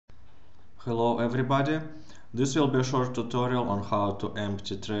Hello everybody, this will be a short tutorial on how to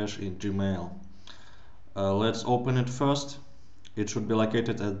empty trash in Gmail. Let's open it first. It should be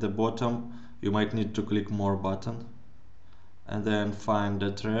located at the bottom. You might need to click more button and then find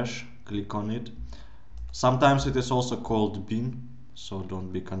the trash, click on it. Sometimes it is also called bin, so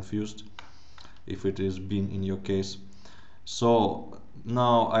don't be confused if it is bin in your case. So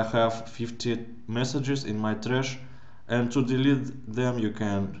now I have 50 messages in my trash, and to delete them you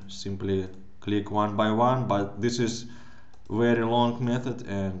can simply click one by one, but this is very long method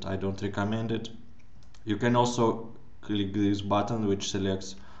and I don't recommend it. You can also click this button which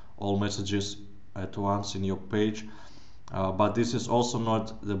selects all messages at once in your page, but this is also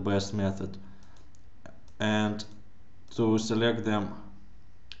not the best method. And to select them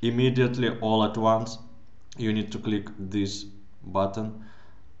immediately all at once, you need to click this button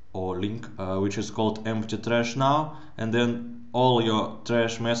or link which is called empty trash now, and then all your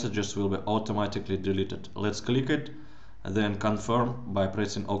trash messages will be automatically deleted. Let's click it and then confirm by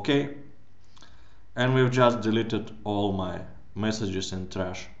pressing OK, and we've just deleted all my messages in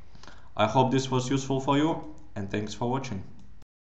trash. I hope this was useful for you, and thanks for watching.